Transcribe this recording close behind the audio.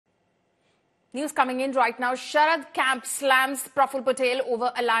News coming in right now. Sharad camp slams Praful Patel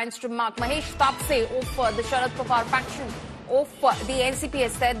over alliance remark. Mahesh Tapse of the Sharad Pawar faction of the NCP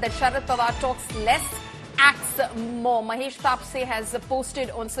has said that Sharad Pawar talks less, acts more. Mahesh Tapse has posted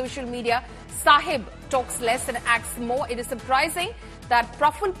on social media, Sahib talks less and acts more. It is surprising that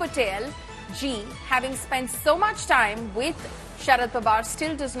Praful Patel G, having spent so much time with Sharad Pawar,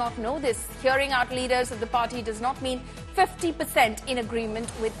 still does not know this. Hearing out leaders of the party does not mean 50% in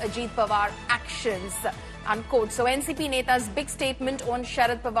agreement with Ajit Pawar actions, unquote. So NCP Neta's big statement on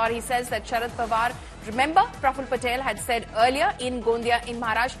Sharad Pawar. He says that Sharad Pawar, remember Praful Patel had said earlier in Gondia in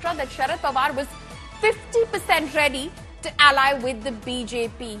Maharashtra that Sharad Pawar was 50% ready to ally with the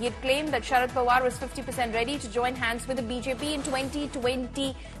BJP. He had claimed that Sharad Pawar was 50% ready to join hands with the BJP in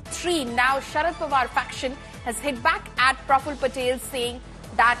 2023. Now Sharad Pawar faction has hit back at Praful Patel, saying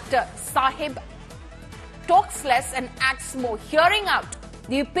that Sahib talks less and acts more. Hearing out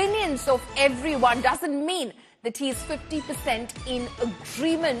the opinions of everyone doesn't mean that he is 50% in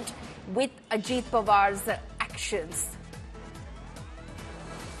agreement with Ajit Pawar's actions.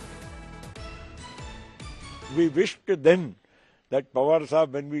 We wished then that Pawar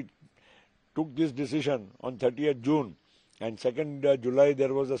Sahib, when we took this decision on 30th June and 2nd July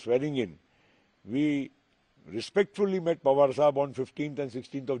there was a swearing in, we respectfully met Pawar Sahib on 15th and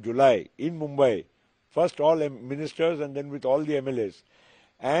 16th of July in Mumbai. First all ministers and then with all the MLAs.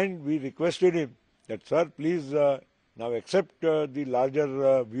 And we requested him that, sir, please now accept the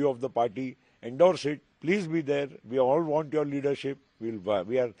larger view of the party, endorse it, please be there. We all want your leadership.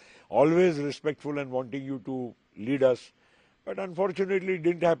 We are always respectful and wanting you to lead us. But unfortunately it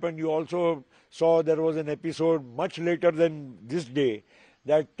didn't happen. You also saw there was an episode much later than this day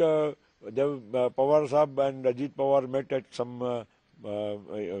that Pawar Sahib and Ajit Pawar met at some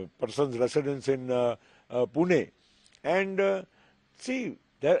person's residence in Pune. And see,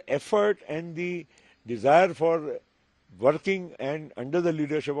 their effort and the desire for working and under the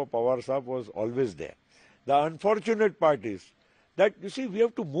leadership of Pawar Sahib was always there. The unfortunate part is that, you see, we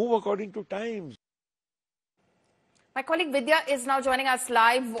have to move according to times. My colleague Vidya is now joining us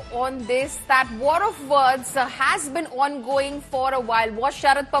live on this. That war of words has been ongoing for a while. Was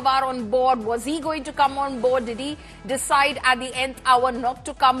Sharad Pawar on board? Was he going to come on board? Did he decide at the nth hour not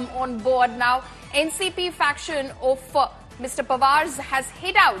to come on board? Now, NCP faction of Mr. Pawar's has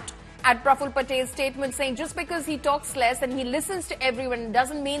hit out at Praful Patel's statement, saying just because he talks less and he listens to everyone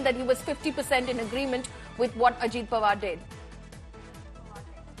doesn't mean that he was 50% in agreement with what Ajit Pawar did.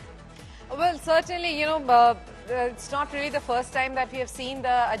 Well, certainly, it's not really the first time that we have seen the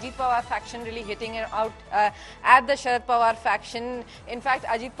Ajit Pawar faction really hitting it out at the Sharad Pawar faction. In fact,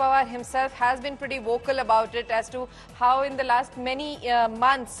 Ajit Pawar himself has been pretty vocal about it as to how in the last many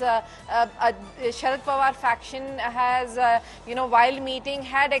months Sharad Pawar faction has, while meeting,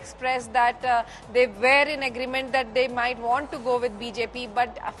 had expressed that they were in agreement that they might want to go with BJP,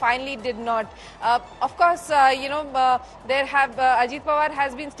 but finally did not. Of course, there have Ajit Pawar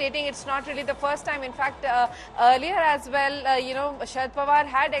has been stating it's not really the first time. In fact, earlier as well, Sharad Pawar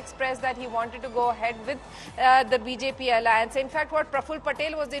had expressed that he wanted to go ahead with the BJP alliance. In fact, what Praful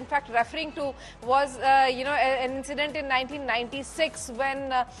Patel was in fact referring to was, an incident in 1996 when,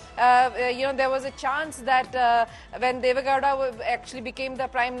 there was a chance that when Deve Gowda actually became the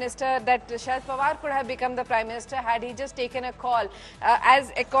Prime Minister, that Sharad Pawar could have become the Prime Minister had he just taken a call.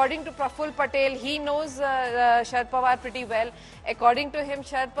 As according to Praful Patel, he knows Sharad Pawar pretty well. According to him,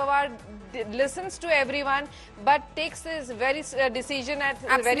 Sharad Pawar listens to everyone, but takes his very decision at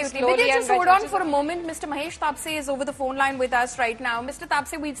very slowly. Vidya, just hold on for a moment. Mr. Mahesh Tapse is over the phone line with us right now. Mr.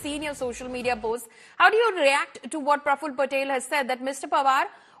 Tapse, we've seen your social media posts. How do you react to what Praful Patel has said, that Mr. Pawar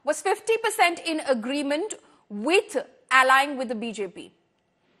was 50% in agreement with allying with the BJP?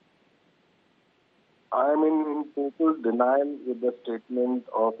 I am in total denial with the statement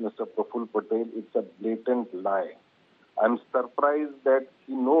of Mr. Praful Patel. It's a blatant lie. I'm surprised that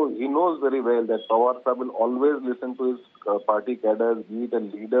he knows very well that Pawar Sahib will always listen to his party cadres, be it a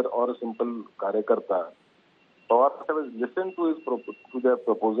leader or a simple karyakarta. Pawar Sahib has listened to their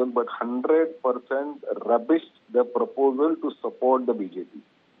proposal, but 100% rubbished the proposal to support the BJP.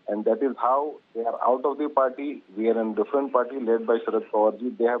 And that is how they are out of the party. We are in a different party led by Sharad Pawar ji.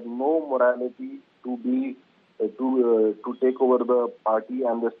 They have no morality to take over the party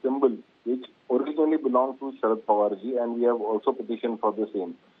and the symbol, which originally belonged to Sharad Pawar ji, and we have also petitioned for the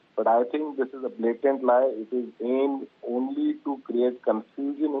same. But I think this is a blatant lie. It is aimed only to create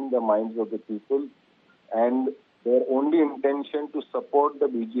confusion in the minds of the people, and their only intention to support the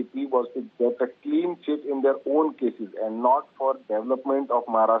BJP was to get a clean chit in their own cases and not for development of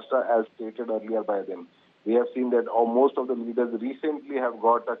Maharashtra as stated earlier by them. We have seen that most of the leaders recently have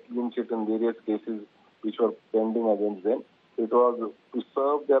got a clean sheet in various cases which were pending against them. It was to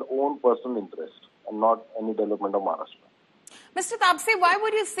serve their own personal interest and not any development of Maharashtra. Mr. Tapse, why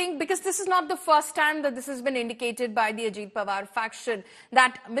would you think, because this is not the first time that this has been indicated by the Ajit Pawar faction,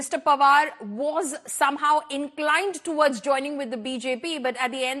 that Mr. Pawar was somehow inclined towards joining with the BJP, but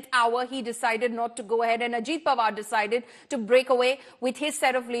at the end hour he decided not to go ahead, and Ajit Pawar decided to break away with his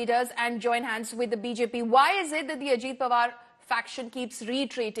set of leaders and join hands with the BJP. Why is it that the Ajit Pawar faction keeps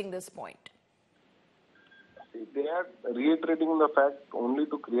reiterating this point? They are reiterating the fact only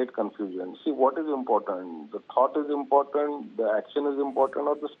to create confusion. See, what is important? The thought is important, the action is important,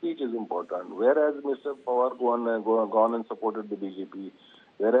 or the speech is important. Whereas Mr. Pawar gone and supported the BJP,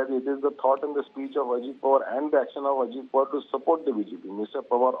 whereas it is the thought and the speech of Ajit Pawar and the action of Ajit Pawar to support the BJP. Mr.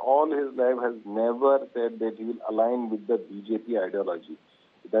 Pawar all his life has never said that he will align with the BJP ideology.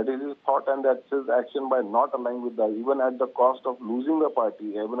 That is his thought, and that's his action by not aligning with that, even at the cost of losing the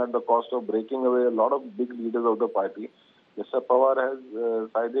party, even at the cost of breaking away a lot of big leaders of the party. Mr. Pawar has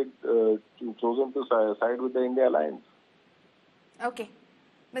chosen to side with the India Alliance. Okay.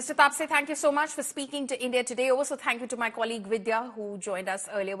 Mr. Tapse, thank you so much for speaking to India Today. Also, thank you to my colleague Vidya, who joined us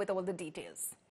earlier with all the details.